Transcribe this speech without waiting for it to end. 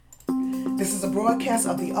This is a broadcast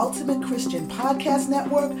of the Ultimate Christian Podcast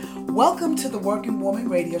Network. Welcome to the Working Woman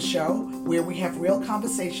Radio Show, where we have real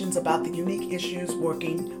conversations about the unique issues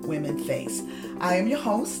working women face. I am your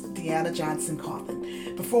host, Deanna Johnson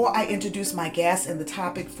Cawthon. Before I introduce my guest and the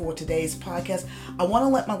topic for today's podcast, I want to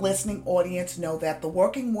let my listening audience know that the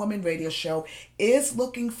Working Woman Radio Show is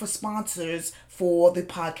looking for sponsors for the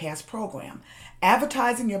podcast program.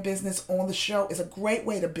 Advertising your business on the show is a great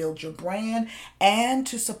way to build your brand and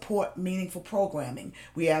to support meaningful programming.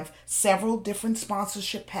 We have several different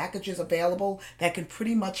sponsorship packages available that can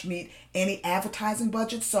pretty much meet any advertising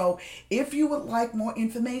budget. So if you would like more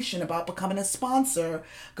information about becoming a sponsor,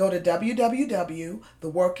 go to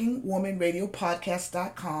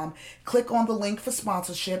www.theworkingwomanradiopodcast.com, click on the link for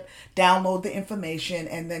sponsorship, download the information,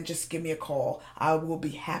 and then just give me a call. I will be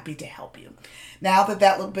happy to help you. Now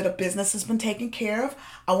that little bit of business has been taken care of,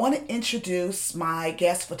 I want to introduce my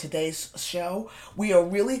guest for today's show. We are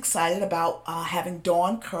really excited about having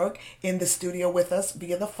Dawn Kirk in the studio with us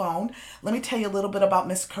via the phone. Let me tell you a little bit about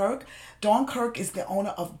Miss Kirk. Dawn Kirk is the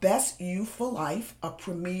owner of Best You for Life, a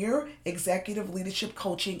premier executive leadership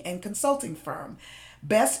coaching and consulting firm.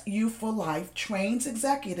 Best You for Life trains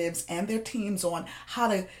executives and their teams on how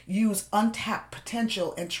to use untapped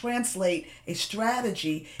potential and translate a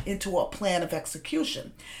strategy into a plan of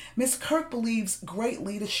execution. Ms. Kirk believes great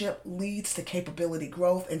leadership leads to capability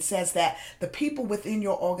growth and says that the people within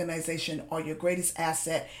your organization are your greatest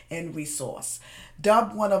asset and resource.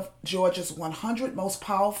 Dubbed one of Georgia's 100 most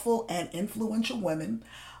powerful and influential women,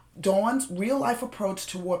 Dawn's real-life approach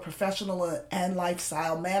toward professional and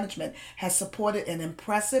lifestyle management has supported an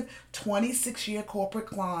impressive 26-year corporate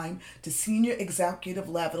climb to senior executive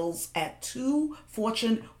levels at two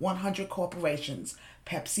Fortune 100 corporations,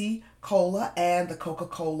 Pepsi Cola and the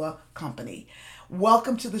Coca-Cola Company.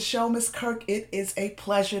 Welcome to the show, Ms. Kirk. It is a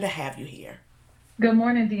pleasure to have you here. Good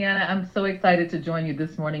morning, Deanna. I'm so excited to join you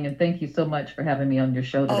this morning, and thank you so much for having me on your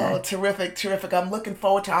show today. Oh, terrific. I'm looking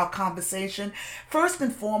forward to our conversation. First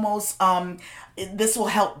and foremost, this will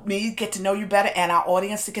help me get to know you better and our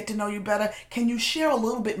audience to get to know you better. Can you share a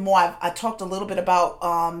little bit more? I talked a little bit about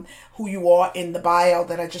who you are in the bio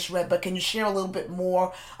that I just read, but can you share a little bit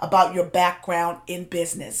more about your background in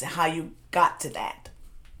business and how you got to that?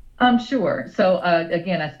 Sure. So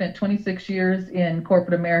again, I spent 26 years in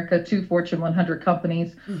corporate America, two Fortune 100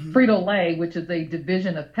 companies, Frito-Lay, which is a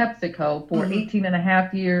division of PepsiCo, for 18 and a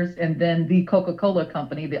half years, and then the Coca-Cola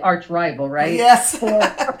Company, the arch rival, right? Yes. For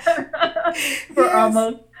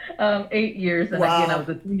almost 8 years. And Wow. Again, I was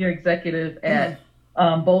a senior executive at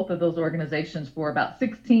both of those organizations for about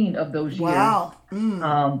 16 of those years. Wow.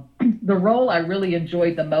 The role I really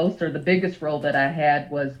enjoyed the most, or the biggest role that I had,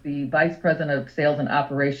 was the vice president of sales and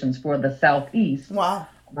operations for the Southeast. Wow.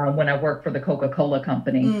 When I worked for the Coca-Cola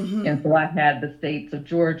Company. And so I had the states of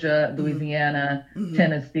Georgia, Louisiana,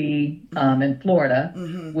 Tennessee, and Florida,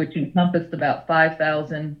 which encompassed about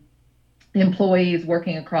 5,000 employees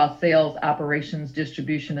working across sales, operations,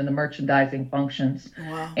 distribution, and the merchandising functions.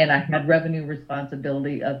 Wow. And I had revenue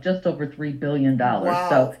responsibility of just over $3 billion. Wow.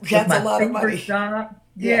 So That's a lot of money. Job.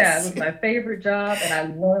 Yes. Yeah, it was my favorite job, and I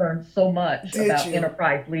learned so much about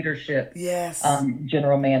enterprise leadership,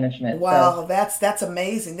 general management. Wow, that's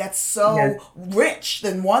amazing. That's so rich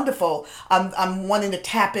and wonderful. I'm wanting to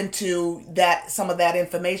tap into some of that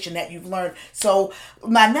information that you've learned. So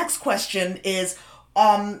my next question is,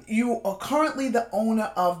 you are currently the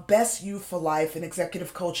owner of Best You for Life, an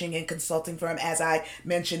executive coaching and consulting firm, as I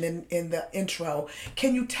mentioned in the intro.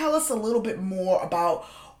 Can you tell us a little bit more about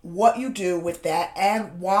what you do with that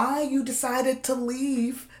and why you decided to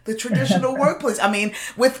leave the traditional workplace? I mean,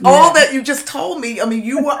 with all that you just told me,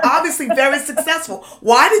 you were obviously very successful.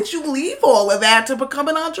 Why did you leave all of that to become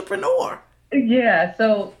an entrepreneur? Yeah,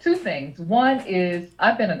 so two things. One is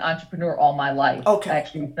I've been an entrepreneur all my life.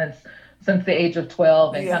 Actually, since the age of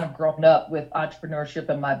 12, and kind of grown up with entrepreneurship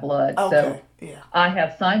in my blood. So I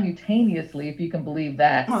have simultaneously, if you can believe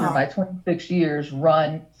that, through my 26 years,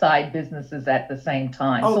 run side businesses at the same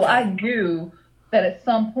time. So I knew that at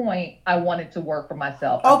some point I wanted to work for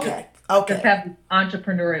myself. Just have the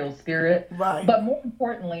entrepreneurial spirit. Right. But more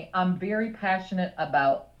importantly, I'm very passionate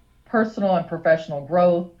about personal and professional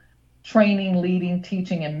growth, training, leading,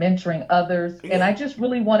 teaching, and mentoring others. And I just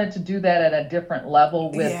really wanted to do that at a different level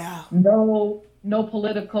with no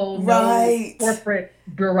political, no corporate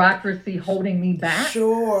bureaucracy holding me back.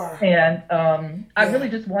 Sure. And I really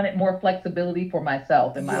just wanted more flexibility for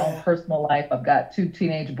myself in my own personal life. I've got two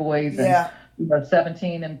teenage boys and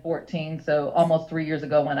 17 and 14. So almost 3 years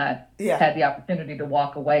ago when I had the opportunity to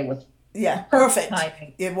walk away was Yeah, perfect.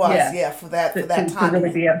 Timing. It was, for that time to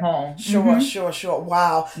really be at home. Sure, sure.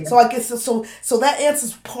 Wow. Yeah. So I guess so that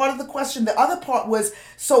answers part of the question. The other part was,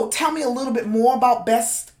 so tell me a little bit more about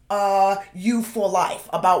Best You for Life,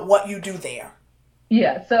 about what you do there.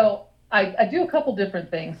 Yeah, so I do a couple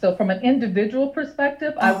different things. So from an individual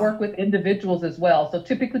perspective, I work with individuals as well. So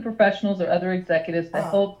typically professionals or other executives to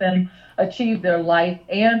help them achieve their life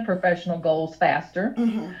and professional goals faster.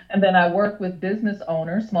 And then I work with business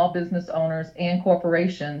owners, small business owners, and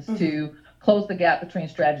corporations to close the gap between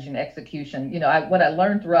strategy and execution. What I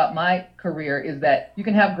learned throughout my career is that you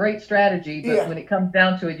can have great strategy, but when it comes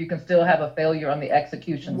down to it, you can still have a failure on the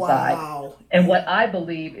execution side. And what I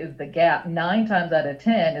believe is the gap 9 times out of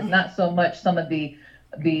 10 is not so much some of the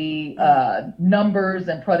numbers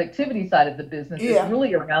and productivity side of the business. It's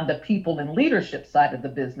really around the people and leadership side of the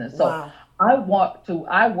business. So I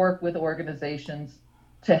work with organizations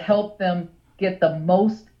to help them get the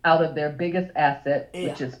most out of their biggest asset,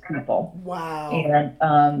 which is people. And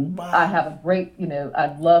I have a great,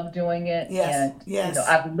 I love doing it. And,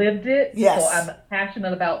 I've lived it. So I'm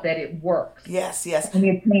passionate about that it works.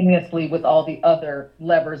 Simultaneously with all the other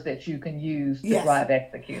levers that you can use to drive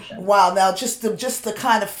execution. Wow. Now, just to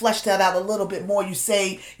kind of flesh that out a little bit more, you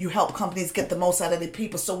say you help companies get the most out of the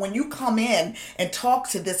people. So when you come in and talk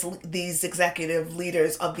to these executive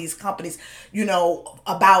leaders of these companies,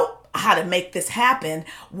 about how to make this happen,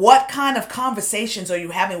 what kind of conversations are you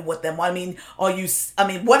having with them? What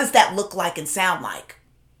does that look like and sound like?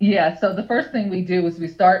 Yeah, so the first thing we do is we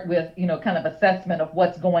start with, kind of assessment of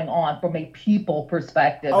what's going on from a people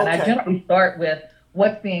perspective. And I generally start with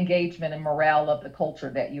what's the engagement and morale of the culture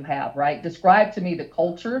that you have, right? Describe to me the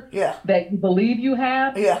culture that you believe you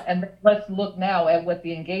have. And let's look now at what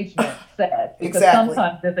the engagement says. Because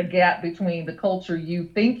sometimes there's a gap between the culture you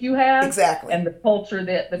think you have and the culture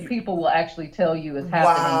that the people will actually tell you is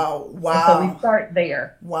happening. Wow. And so we start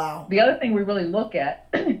there. Wow. The other thing we really look at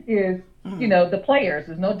is the players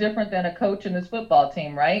is no different than a coach in his football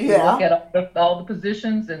team, right? We look at all the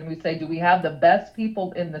positions and we say, do we have the best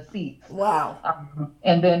people in the seats? Wow.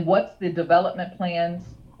 And then what's the development plans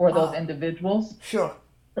for those individuals? Sure.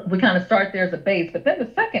 We kind of start there as a base. But then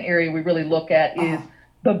the second area we really look at is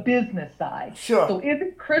the business side. Sure. So is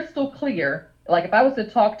it crystal clear? Like if I was to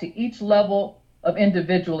talk to each level of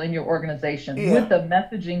individual in your organization, would the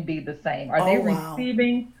messaging be the same? Are they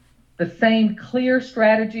receiving the same clear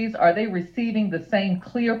strategies? Are they receiving the same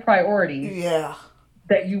clear priorities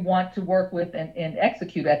that you want to work with and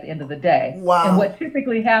execute at the end of the day? Wow. And what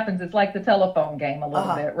typically happens is like the telephone game a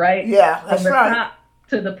little bit, right? Yeah, that's From the right. top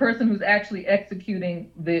to the person who's actually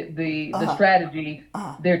executing the strategy,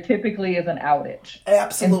 there typically is an outage.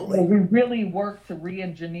 Absolutely. And so we really work to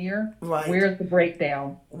re-engineer where's the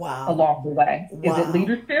breakdown along the way. Is it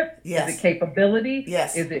leadership? Yes. Is it capability?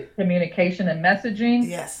 Yes. Is it communication and messaging?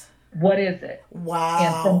 Yes. What is it? Wow.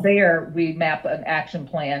 And from there, we map an action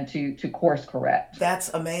plan to course correct. That's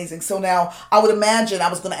amazing. So now I would imagine, I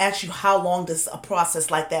was going to ask you how long does a process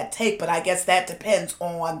like that take, but I guess that depends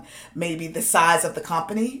on maybe the size of the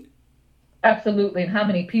company. Absolutely, and how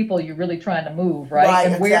many people you're really trying to move, right?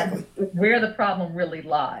 And where the problem really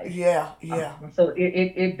lies. So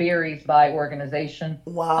it varies by organization.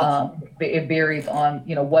 Wow. It varies on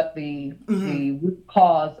what the root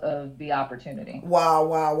cause of the opportunity. Wow.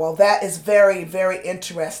 Well, that is very, very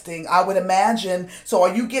interesting. I would imagine. So,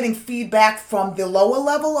 are you getting feedback from the lower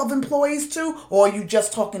level of employees too, or are you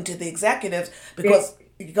just talking to the executives? Because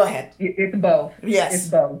go ahead. It's both. Yes. It's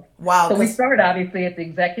both. Wow. So we start obviously at the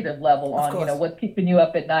executive level on, what's keeping you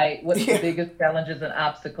up at night, what's the biggest challenges and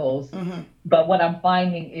obstacles. But what I'm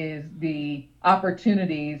finding is the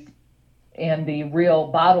opportunities and the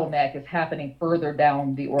real bottleneck is happening further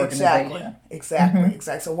down the organization.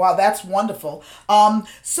 Exactly. So, wow, that's wonderful.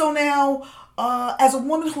 So now, as a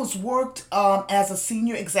woman who's worked as a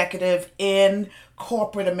senior executive in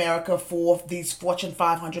corporate America for these Fortune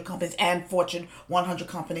 500 companies and Fortune 100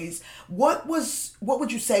 companies, what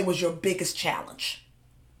would you say was your biggest challenge?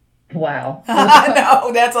 Wow. I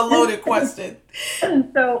know, that's a loaded question.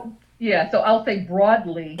 So I'll say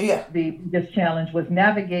broadly, the biggest challenge was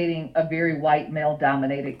navigating a very white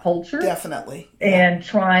male-dominated culture. Definitely. And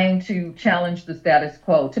trying to challenge the status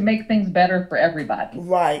quo to make things better for everybody.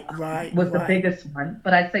 Right. Was the biggest one.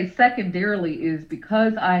 But I'd say secondarily is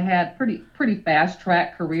because I had pretty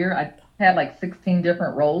fast-track career. I had like 16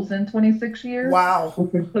 different roles in 26 years. Wow.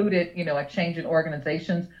 Which included, a change in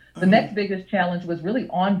organizations. The next biggest challenge was really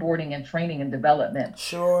onboarding and training and development.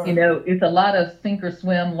 Sure. It's a lot of sink or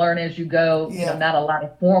swim, learn as you go, not a lot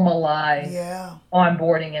of formalized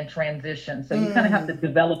onboarding and transition. So you kind of have to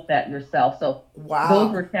develop that yourself. So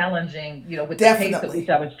those were challenging, with the pace at which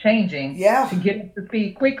I was changing to get up to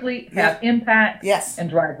speed quickly, have impact, and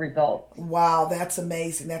drive results. Wow, that's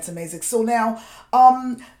amazing. That's amazing. So now,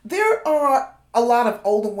 there are a lot of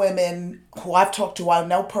older women who I've talked to, I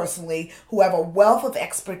know personally, who have a wealth of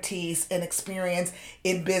expertise and experience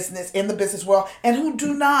in the business world, and who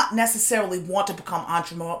do not necessarily want to become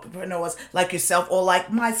entrepreneurs like yourself or like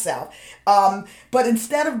myself. But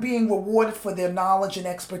instead of being rewarded for their knowledge and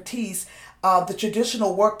expertise, the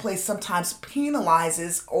traditional workplace sometimes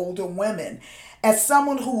penalizes older women. As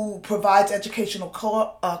someone who provides educational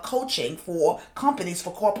coaching for companies,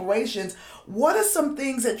 for corporations, what are some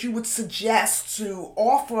things that you would suggest to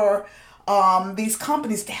offer these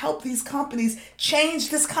companies to help these companies change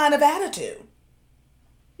this kind of attitude?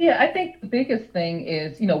 Yeah, I think the biggest thing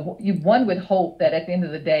is, one would hope that at the end of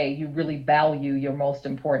the day, you really value your most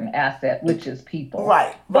important asset, which is people.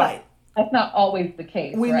 Right. That's not always the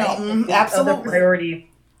case. We know, absolutely. Other priorities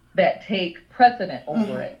that take precedent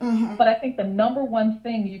over it. But I think the number one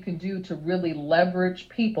thing you can do to really leverage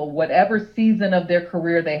people, whatever season of their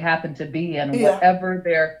career they happen to be in, whatever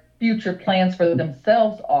their future plans for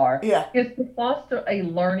themselves are, is to foster a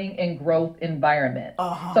learning and growth environment. So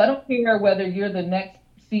I don't care whether you're the next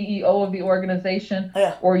CEO of the organization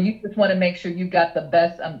or you just want to make sure you've got the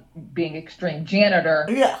best, being extreme, janitor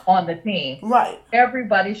on the team. Right.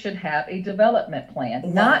 Everybody should have a development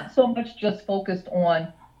plan, not so much just focused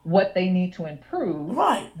on what they need to improve,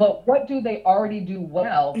 but what do they already do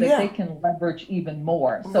well that they can leverage even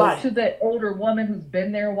more. So to the older woman who's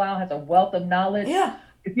been there a while, has a wealth of knowledge,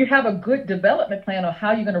 if you have a good development plan on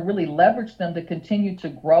how you're going to really leverage them to continue to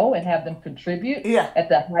grow and have them contribute at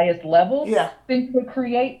the highest level, then you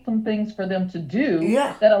create some things for them to do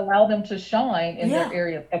that allow them to shine in their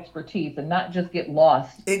area of expertise and not just get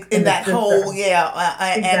lost in that whole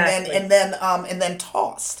and then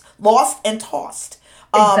lost and tossed.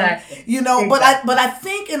 Exactly. But I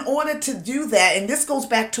think in order to do that, and this goes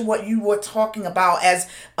back to what you were talking about as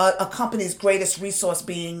a company's greatest resource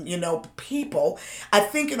being, people. I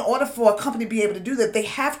think in order for a company to be able to do that, they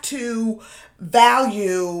have to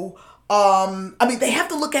value. They have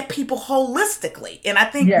to look at people holistically, and I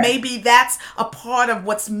think maybe that's a part of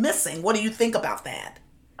what's missing. What do you think about that?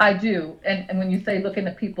 I do, and when you say looking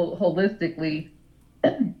at people holistically,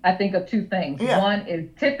 I think of two things. One is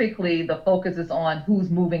typically the focus is on who's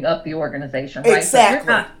moving up the organization, right? Exactly. So if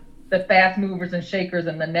you're not the fast movers and shakers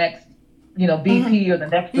and the next, VP or the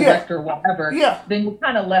next director or whatever, then you're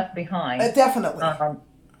kind of left behind. Definitely.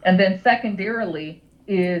 And then secondarily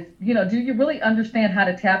is, do you really understand how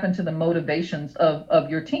to tap into the motivations of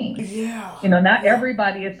your team? Not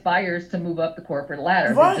everybody aspires to move up the corporate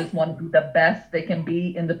ladder. They just want to be the best they can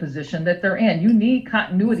be in the position that they're in. You need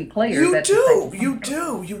continuity players. You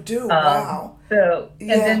do. Wow. So,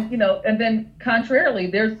 and then contrarily,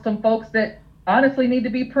 there's some folks that honestly need to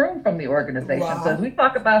be pruned from the organization. So as we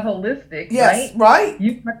talk about holistic, right?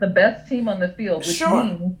 You've got the best team on the field, which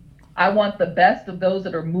means I want the best of those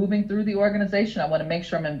that are moving through the organization. I want to make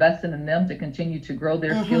sure I'm investing in them to continue to grow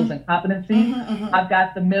their skills and competencies. I've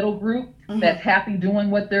got the middle group that's happy doing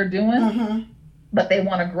what they're doing, but they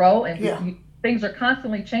want to grow, and things are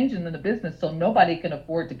constantly changing in the business, so nobody can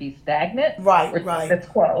afford to be stagnant. Right. That's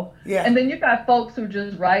quo. And then you've got folks who are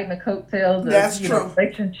just riding the coattails of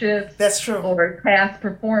relationships. That's true. Or past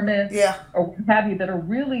performance. Or what have you, that are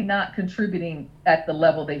really not contributing at the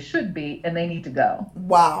level they should be, and they need to go.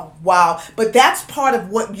 Wow. But that's part of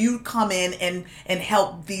what you come in and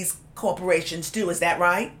help these corporations do. Is that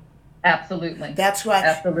right? Absolutely. That's right.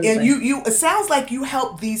 Absolutely. And you it sounds like you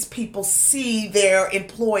help these people see their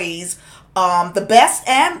employees the best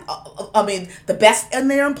the best in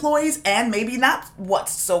their employees, and maybe not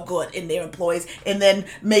what's so good in their employees, and then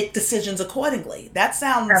make decisions accordingly. That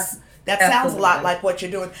sounds a lot like what you're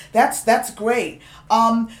doing. That's great.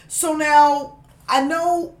 So now I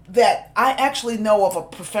know that I actually know of a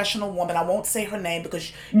professional woman. I won't say her name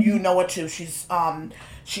because you know her too. She's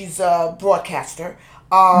a broadcaster.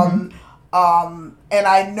 And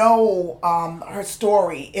I know her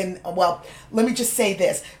story. Let me just say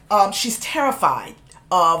this. She's terrified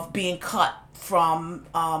of being cut from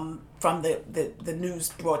the news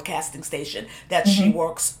broadcasting station that she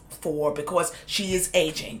works for, because she is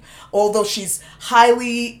aging. Although she's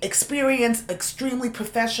highly experienced, extremely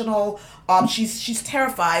professional, she's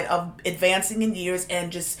terrified of advancing in years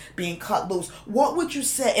and just being cut loose. What would you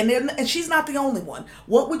say? And she's not the only one.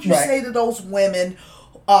 What would you say to those women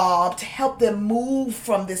to help them move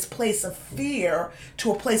from this place of fear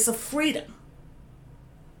to a place of freedom?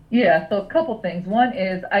 Yeah, so a couple things. One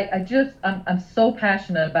is I'm so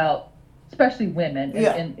passionate about especially women,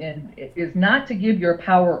 and is not to give your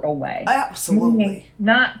power away. Absolutely. Meaning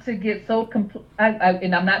not to get so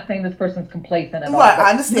and I'm not saying this person's complacent at all. Right,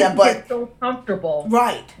 I understand, but get so comfortable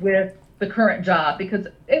right with the current job, because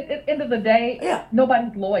at the end of the day,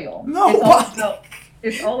 nobody's loyal. Nobody.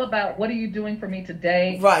 It's all about, what are you doing for me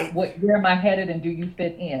today? Right. Where am I headed, and do you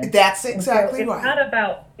fit in? That's exactly right. It's not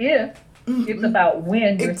about if, it's about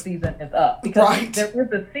when your season is up, because there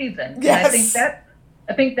is a season. Yes. And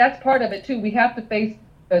I think that's part of it too. We have to face,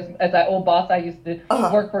 as our old boss I used to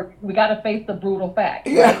work for, we got to face the brutal facts.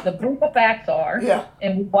 Yeah. Right? The brutal facts are,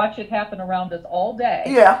 and we watch it happen around us all day,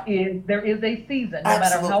 is there is a season. No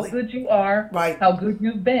matter how good you are, how good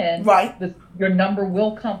you've been, your number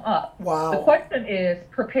will come up. Wow. The question is,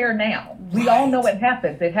 prepare now. We all know it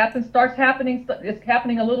happens. It's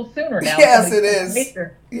happening a little sooner now. Yes, it is.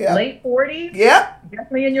 Late 40s. Yep.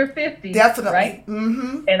 Definitely in your 50s. Definitely. Right?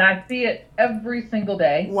 Mm-hmm. And I see it every single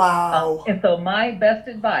day. Wow. And so my best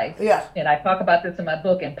advice, and I talk about this in my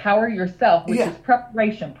book, Empower Yourself, which is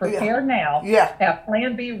preparation. Prepare now. Have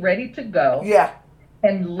plan B ready to go.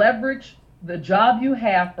 And leverage the job you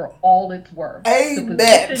have for all it's worth. Amen. To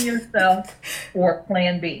position yourself for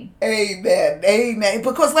plan B. Amen. Amen.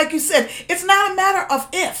 Because like you said, it's not a matter of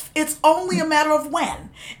if, it's only a matter of when.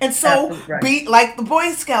 And so be, like the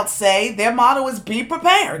Boy Scouts say, their motto is be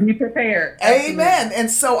prepared. Be prepared. Amen. Absolutely. And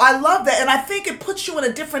so I love that. And I think it puts you in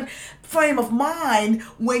a different frame of mind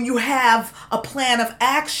when you have a plan of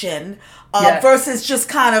action versus just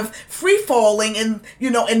kind of free falling and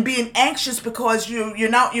and being anxious because you're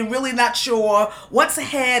really not sure what's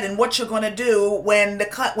ahead and what you're going to do when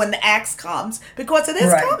the axe comes, because it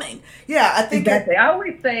is coming. Yeah, I think exactly. I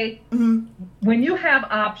always say when you have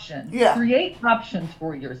options, create options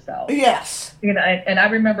for yourself. Yes. And I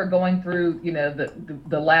remember going through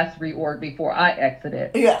the last reorg before I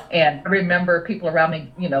exited. Yeah. And I remember people around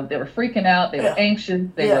me, they were freaking out, they were anxious,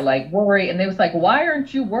 they were like worried, and they was like, "Why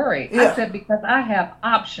aren't you worried?" I said, because I have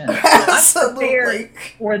options. Absolutely. I'm prepared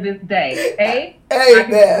for this day. A, Amen. I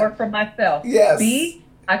can work for myself. Yes. B,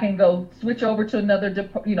 I can go switch over to another,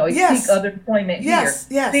 seek other employment here.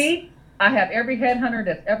 Yes. C, I have every headhunter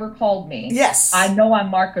that's ever called me. Yes. I know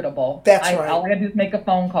I'm marketable. That's right. All I have to do is make a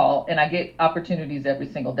phone call, and I get opportunities every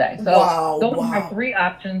single day. So those are my three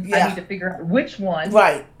options. I need to figure out which one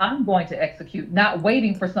I'm going to execute, not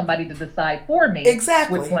waiting for somebody to decide for me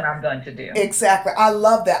which one I'm going to do. Exactly. I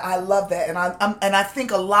love that. And I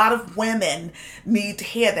think a lot of women need to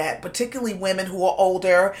hear that, particularly women who are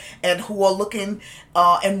older and who are looking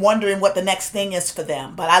and wondering what the next thing is for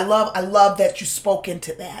them. But I love that you spoke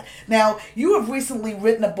into that. Now, you have recently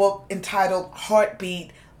written a book entitled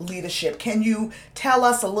Heartbeat Leadership. Can you tell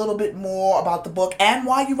us a little bit more about the book and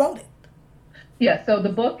why you wrote it? Yeah, so the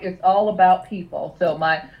book is all about people. So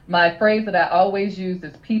my phrase that I always use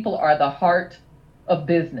is, people are the heart of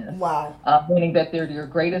business. Wow. Meaning that they're your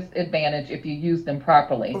greatest advantage if you use them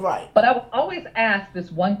properly. Right. But I was always asked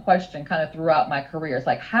this one question kind of throughout my career. It's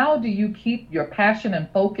like, how do you keep your passion and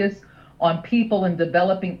focus on people and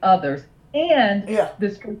developing others, and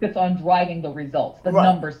this focus on driving the results, the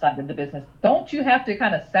numbers side of the business? Don't you have to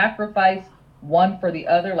kind of sacrifice one for the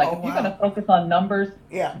other? Like, if you're going to focus on numbers,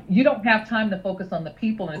 you don't have time to focus on the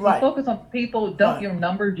people. And if you focus on people, don't your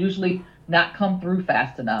numbers usually not come through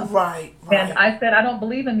fast enough? Right. And I said, I don't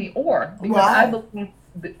believe in the or, because I believe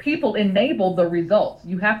that people enable the results.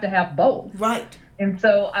 You have to have both. Right. And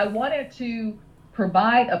so I wanted to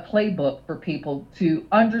provide a playbook for people to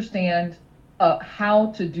understand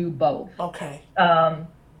how to do both. Okay.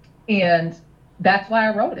 And that's why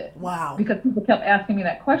I wrote it. Wow. Because people kept asking me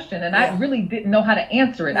that question, and I really didn't know how to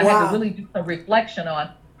answer it. I had to really do some reflection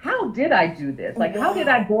on, how did I do this? Like, how did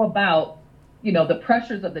I go about, the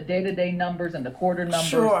pressures of the day-to-day numbers and the quarter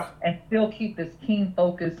numbers, and still keep this keen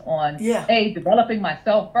focus on, developing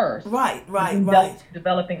myself first. Right.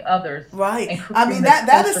 Developing others. Right. I mean,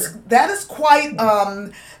 that is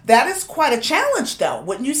quite a challenge, though,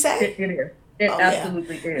 wouldn't you say? It is. It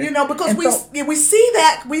absolutely is. Because we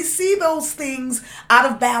see those things out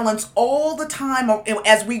of balance all the time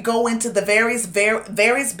as we go into the various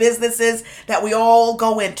businesses that we all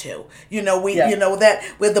go into. That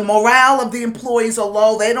where the morale of the employees are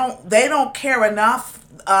low, they don't care enough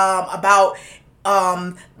about.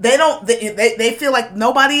 They feel like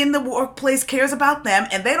nobody in the workplace cares about them,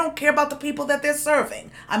 and they don't care about the people that they're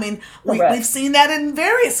serving. I mean, we've seen that in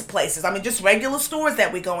various places. I mean, just regular stores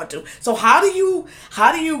that we go into. So how do you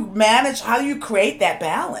create that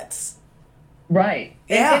balance? Right.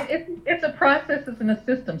 Yeah. It's a process, it's in a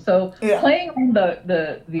system. So playing on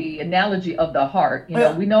the analogy of the heart,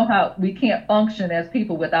 we know how we can't function as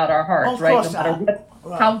people without our hearts, right? No matter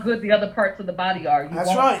how good the other parts of the body are, you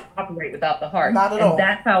won't operate without the heart. Not at all. And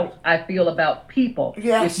that's how I feel about people.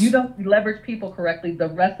 Yes. If you don't leverage people correctly, the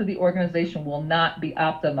rest of the organization will not be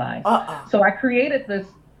optimized. So I created this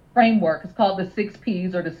framework. It's called the 6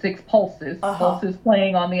 Ps or the 6 pulses. Pulses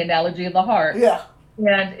playing on the analogy of the heart. Yeah.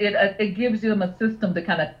 And it gives them a system to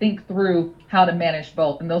kind of think through how to manage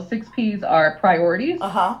both. And those 6 Ps are priorities,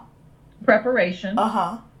 preparation,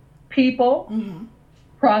 people,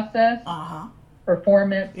 process,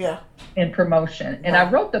 performance, and promotion. And I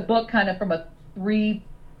wrote the book kind of from 3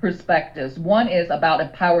 perspectives. One is about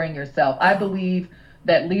empowering yourself. I believe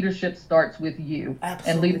that leadership starts with you.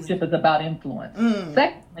 Absolutely. And leadership is about influence.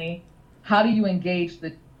 Secondly, how do you engage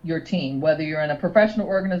your team, whether you're in a professional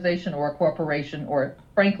organization or a corporation, or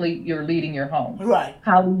frankly, you're leading your home. Right.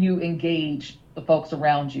 How do you engage the folks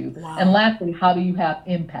around you? Wow. And lastly, how do you have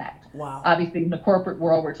impact? Wow. Obviously, in the corporate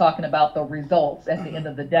world, we're talking about the results at the end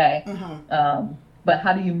of the day. But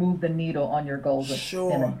how do you move the needle on your goals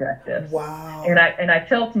and objectives? Wow. And I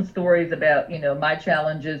tell some stories about, my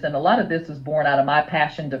challenges, and a lot of this is born out of my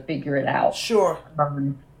passion to figure it out. Sure.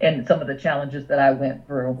 And some of the challenges that I went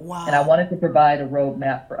through. Wow. And I wanted to provide a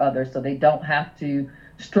roadmap for others so they don't have to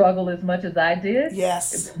struggle as much as I did.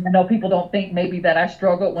 Yes. I know people don't think maybe that I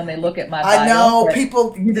struggled when they look at my bio. I know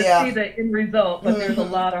people. You just see the end result, but there's a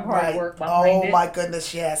lot of hard work behind it. Oh my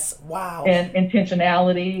goodness, yes. Wow. And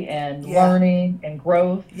intentionality and learning and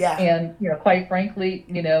growth. Yeah. And quite frankly,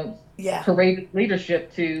 courageous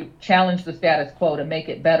leadership to challenge the status quo to make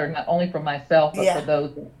it better, not only for myself but for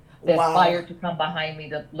those that aspire to come behind me,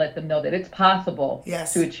 to let them know that it's possible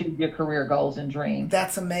to achieve your career goals and dreams.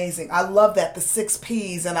 That's amazing. I love that, the 6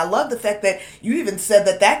 Ps, and I love the fact that you even said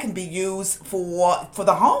that can be used for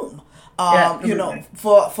the home.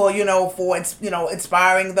 For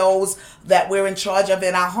inspiring those that we're in charge of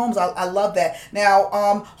in our homes. I love that.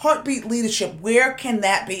 Now, Heartbeat Leadership, where can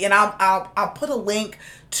that be? And I'll put a link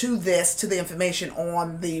to the information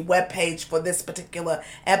on the webpage for this particular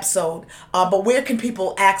episode. But where can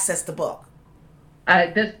people access the book?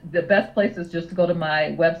 The best place is just to go to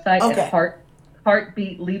my website at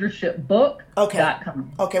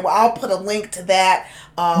heartbeatleadershipbook.com. Okay, well, I'll put a link to that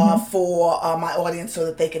for my audience so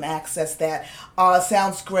that they can access that.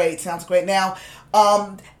 Sounds great. Now,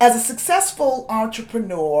 as a successful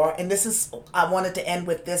entrepreneur, and I wanted to end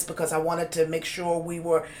with this because I wanted to make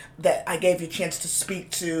sure that I gave you a chance to speak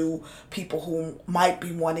to people who might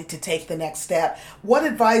be wanting to take the next step. What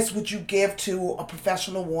advice would you give to a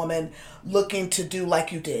professional woman looking to do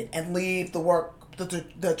like you did and leave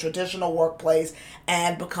the traditional workplace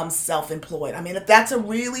and become self-employed? I mean, if that's a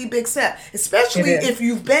really big step, especially if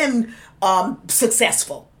you've been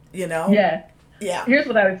successful, Yeah. Yeah. Here's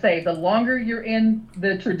what I would say. The longer you're in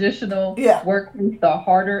the traditional workplace, the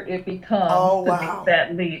harder it becomes to make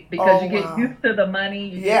that leap, because you get used to the money,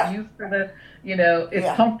 you get used to the,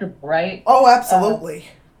 it's comfortable, right? Oh, absolutely.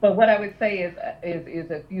 But what I would say is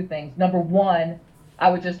a few things. Number one, I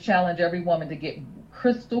would just challenge every woman to get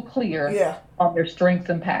crystal clear on their strengths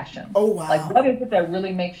and passions. Oh, wow. Like, what is it that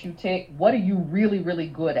really makes you tick? What are you really, really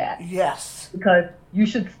good at? Yes. Because you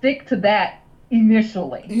should stick to that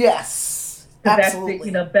initially. Yes.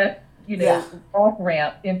 Absolutely. That's the best off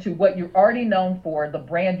ramp into what you're already known for, the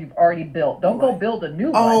brand you've already built. Don't go build a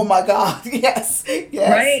new one. Oh my God. Yes.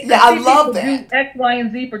 Right? Yeah, I love that. Do X, Y,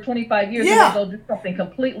 and Z for 25 years and then go do something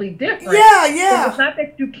completely different. Yeah. So it's not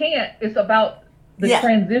that you can't, it's about the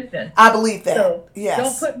transition. I believe that. So yes.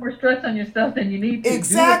 Don't put more stress on yourself than you need to.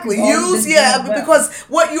 Exactly. Because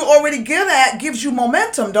what you're already good at gives you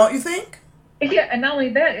momentum, don't you think? Yeah, and not only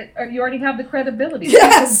that, you already have the credibility.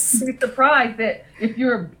 Yes. You'd be surprised that if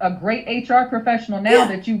you're a great HR professional now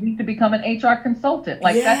that you need to become an HR consultant.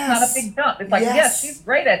 Like, that's not a big jump. It's like, yes, she's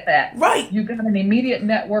great at that. Right. You've got an immediate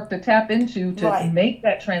network to tap into to make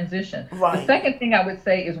that transition. Right. The second thing I would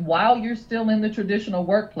say is, while you're still in the traditional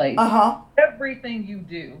workplace, everything you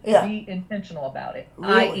do, be intentional about it.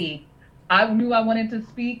 Really? I.e., I knew I wanted to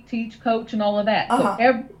speak, teach, coach, and all of that. So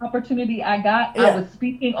every opportunity I got, I was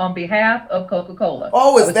speaking on behalf of Coca-Cola.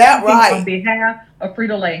 Oh, is that right? On behalf of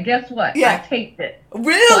Frito-Lay. And guess what? Yeah. I taped it.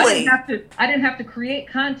 Really? So I didn't have to create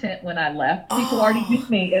content when I left. People already knew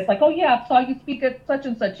me. It's like, oh yeah, I saw you speak at such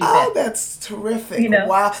and such event. Oh, that's terrific.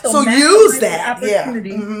 Wow. So use that.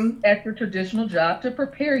 Opportunity at your traditional job to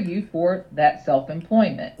prepare you for that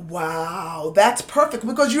self-employment. Wow. That's perfect,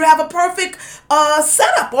 because you have a perfect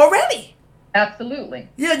setup already. Absolutely.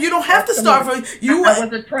 Yeah, you don't have Absolutely. To start from you. I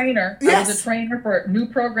was a trainer. Yes. I was a trainer for new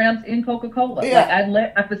programs in Coca-Cola. Yeah.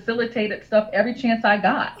 Like I facilitated stuff every chance I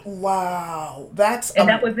got. Wow, that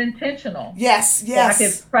was intentional. Yes, yes. So I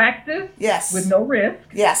could practice. Yes. With no risk.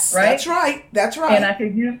 Yes, right. That's right. That's right. And I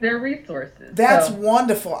could use their resources. That's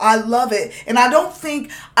wonderful. I love it. And I don't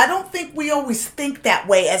think we always think that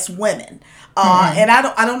way as women. And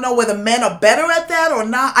I don't know whether men are better at that or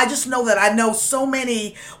not. I just know that I know so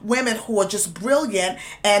many women who are just brilliant,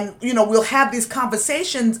 and we'll have these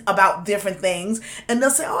conversations about different things, and they'll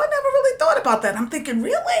say, "Oh, I never really thought about that." I'm thinking,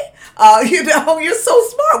 really? You're so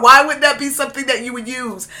smart. Why would that be something that you would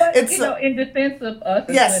use? But, in defense of us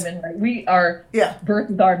as women, right, we are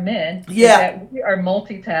versus our men. That we are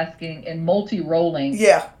multitasking and multi-rolling.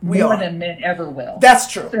 Yeah, more than men ever will.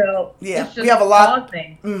 That's true. So it's just we have a lot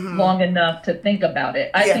long enough to think about it.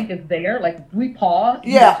 I think it's there. Like we pause,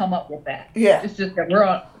 we come up with that. Yeah, it's just that we're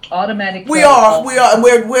on automatic. We are, and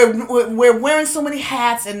we're wearing so many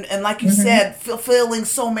hats, and like you said, fulfilling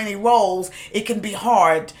so many roles. It can be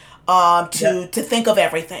hard to think of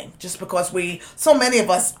everything, just because so many of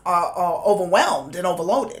us are overwhelmed and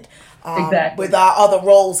overloaded. Exactly. With our other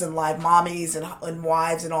roles in life, mommies and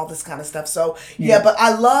wives and all this kind of stuff. So but I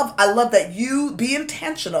love that you be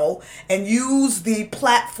intentional and use the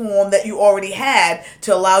platform that you already had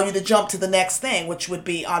to allow you to jump to the next thing, which would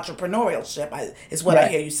be entrepreneurship, is what I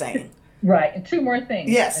hear you saying. Right. And two more things.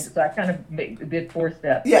 Yes. And so I kind of did 4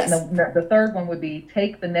 steps. Yes. And the third one would be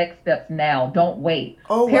take the next steps now. Don't wait.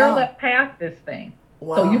 Oh, Parallel path this thing.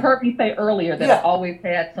 Wow. So you heard me say earlier that I always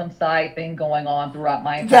had some side thing going on throughout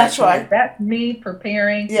my entire career. Right. That's me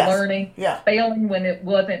preparing, learning, failing when it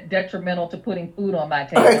wasn't detrimental to putting food on my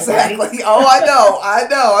table. Exactly. Right? Oh, I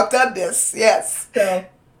know. I've done this. Yes. So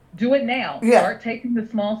do it now. Yeah. Start taking the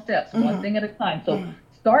small steps, one thing at a time. So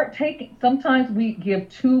start taking. Sometimes we give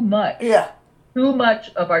too much. Too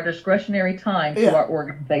much of our discretionary time to our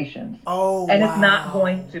organizations. Oh, and it's not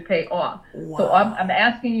going to pay off. Wow. So I'm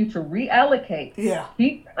asking you to reallocate.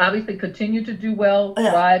 Obviously continue to do well,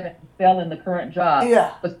 thrive, and excel in the current job.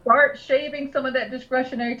 But start shaving some of that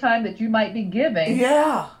discretionary time that you might be giving.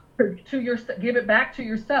 Give it back to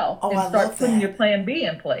yourself and start putting your plan B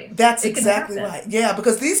in place. That's exactly right. Yeah,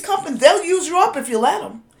 because these companies, they'll use you up if you let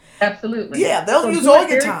them. Absolutely. Yeah, they'll use all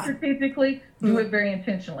your time. Strategically, do it very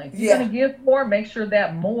intentionally. If you're going to give more, make sure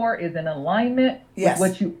that more is in alignment with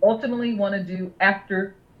what you ultimately want to do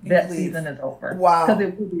after that season is over. Wow. Because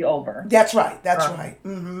it will be over. That's right. That's right.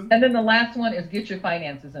 And then the last one is get your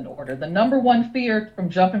finances in order. The number one fear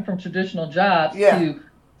from jumping from traditional jobs to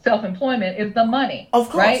self-employment is the money.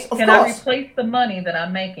 Of course. Right? Of Can course. I replace the money that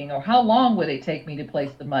I'm making? Or how long would it take me to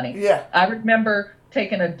place the money? Yeah. I remember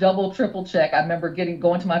taking a double, triple check. I remember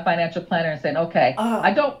going to my financial planner and saying, okay,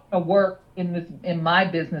 I don't work in my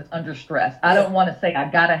business under stress. I don't want to say I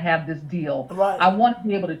got to have this deal. Right. I want to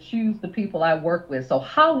be able to choose the people I work with. So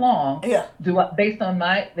how long do I, based on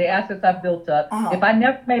the assets I've built up, if I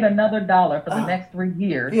never made another dollar for the next 3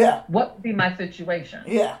 years, what would be my situation?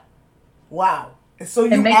 Yeah. Wow. So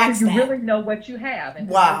you and make sure you really know what you have, and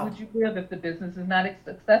how would you live if the business is not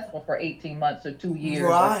successful for 18 months or 2 years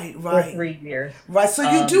or 3 years. Right. So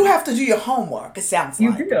you do have to do your homework. It sounds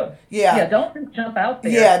like you do. Yeah. Don't just jump out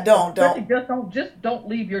there. Yeah. Don't. Just don't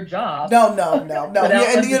leave your job. No.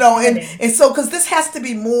 And and so because this has to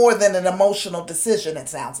be more than an emotional decision. It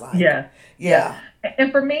sounds like. Yeah.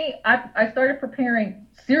 And for me, I started preparing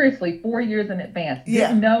seriously 4 years in advance.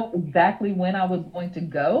 Didn't know exactly when I was going to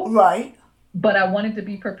go. Right. But I wanted to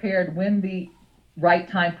be prepared when the right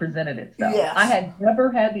time presented itself. Yes. I had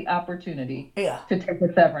never had the opportunity to take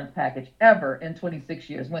a severance package ever in 26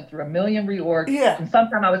 years. Went through a million reorgs. And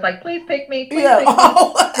sometimes I was like, please pick me. Please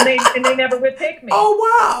pick me. And they never would pick me. Oh,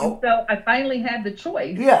 wow. And so I finally had the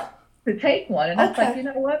choice to take one. And I was like, you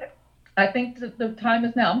know what? I think the time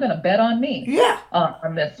is now. I'm going to bet on me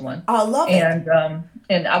on this one. I love it.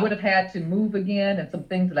 And I would have had to move again and some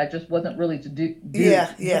things that I just wasn't really to do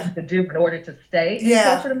in order to stay.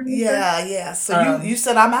 So you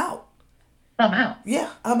said I'm out. I'm out. Yeah,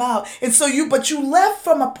 I'm out. And so you left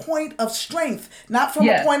from a point of strength, not from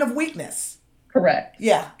a point of weakness. Correct.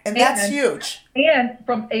 Yeah, and that's huge. And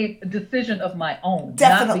from a decision of my own.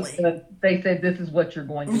 Definitely. Not because they said this is what you're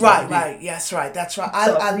going to do. Right. Yes, right. That's right.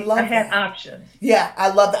 I love that. I had options. Yeah, I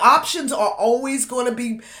love the options are always going to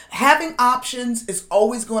be, having options is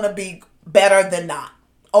always going to be better than not.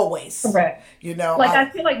 Always. Correct. I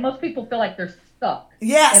feel like most people feel like they're stuck.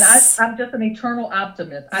 Yes. And I'm just an eternal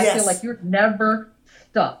optimist. I feel like you're never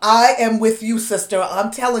stuck. I am with you, sister.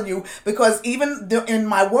 I'm telling you, because even in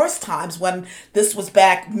my worst times, when this was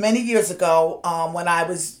back many years ago, when I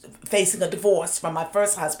was facing a divorce from my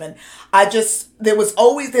first husband, there's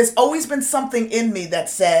always been something in me that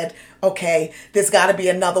said, okay, there's got to be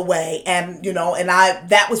another way. And,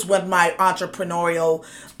 that was when my entrepreneurial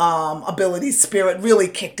ability spirit really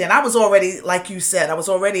kicked in. I was already, like you said, I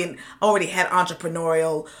already had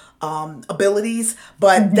entrepreneurial abilities,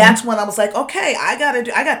 but that's when I was like, okay, I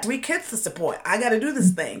got 3 kids to support. I got to do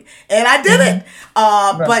this thing. And I did it.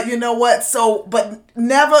 Right. But you know what? But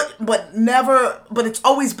it's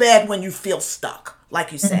always bad when you feel stuck,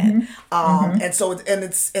 like you said. And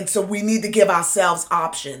so we need to give ourselves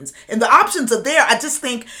options, and the options are there. I just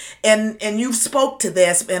think, and you spoke to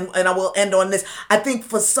this, and I will end on this. I think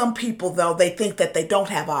for some people though, they think that they don't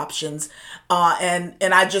have options. And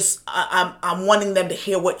I'm wanting them to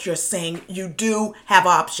hear what you're saying. You do have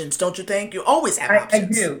options, don't you think? You always have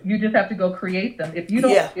options. I do. You just have to go create them. If you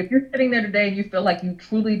don't, if you're sitting there today and you feel like you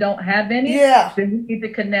truly don't have any, then we need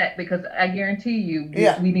to connect, because I guarantee you,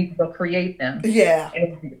 we need to go create them. Yeah.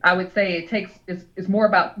 And I would say it's more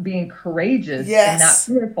about being courageous and not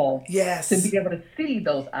fearful. Yes. To be able to see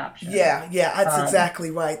those options. Yeah. That's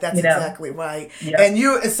exactly right. That's exactly right. Yeah. And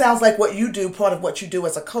it sounds like what you do, part of what you do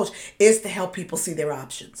as a coach, is to help people see their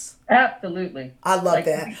options. Absolutely. I love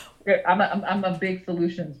that. I'm a big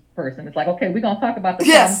solutions person. It's like, okay, we're going to talk about the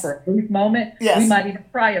problem for a brief moment. Yes. We might even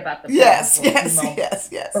cry about the problem Yes.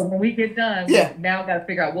 But when we get done, we now got to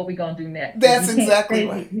figure out what we're going to do next. That's exactly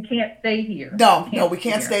right. We can't stay here. No, we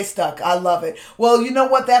can't stay stuck. I love it. Well, you know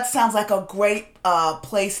what? That sounds like a great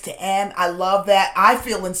place to end. I love that. I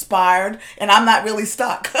feel inspired, and I'm not really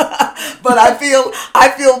stuck, but I feel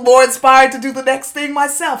more inspired to do the next thing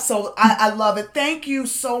myself. So I love it. Thank you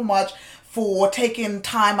so much for taking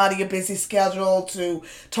time out of your busy schedule to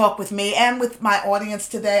talk with me and with my audience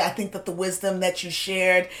today. I think that the wisdom that you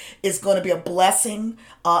shared is going to be a blessing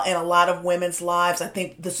in a lot of women's lives. I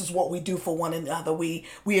think this is what we do for one another. We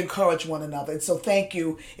encourage one another. And so thank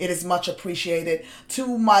you. It is much appreciated.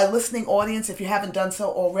 To my listening audience, if you haven't done so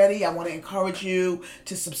already, I want to encourage you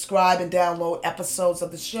to subscribe and download episodes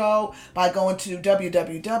of the show by going to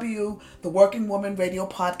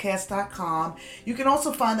www.theworkingwomanradiopodcast.com. You can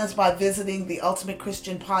also find us by visiting the Ultimate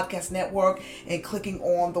Christian Podcast Network and clicking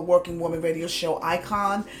on the Working Woman Radio Show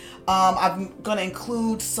icon. I'm going to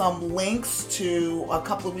include some links to a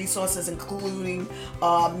couple of resources, including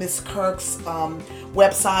Miss Kirk's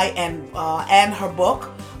website and her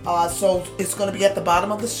book. So it's going to be at the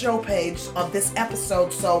bottom of the show page of this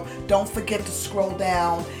episode. So don't forget to scroll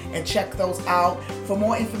down and check those out. For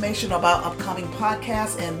more information about upcoming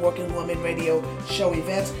podcasts and Working Woman Radio Show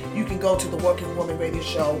events, you can go to the Working Woman Radio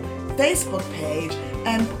Show Facebook page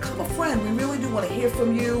and become a friend. We really do want to hear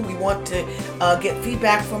from you. We want to get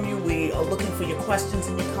feedback from you. We are looking for your questions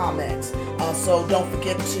and your comments. So don't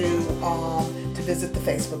forget to visit the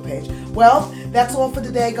Facebook page. Well, that's all for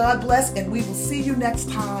today. God bless, and we will see you next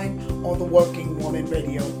time on the Working Woman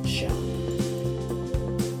Radio Show.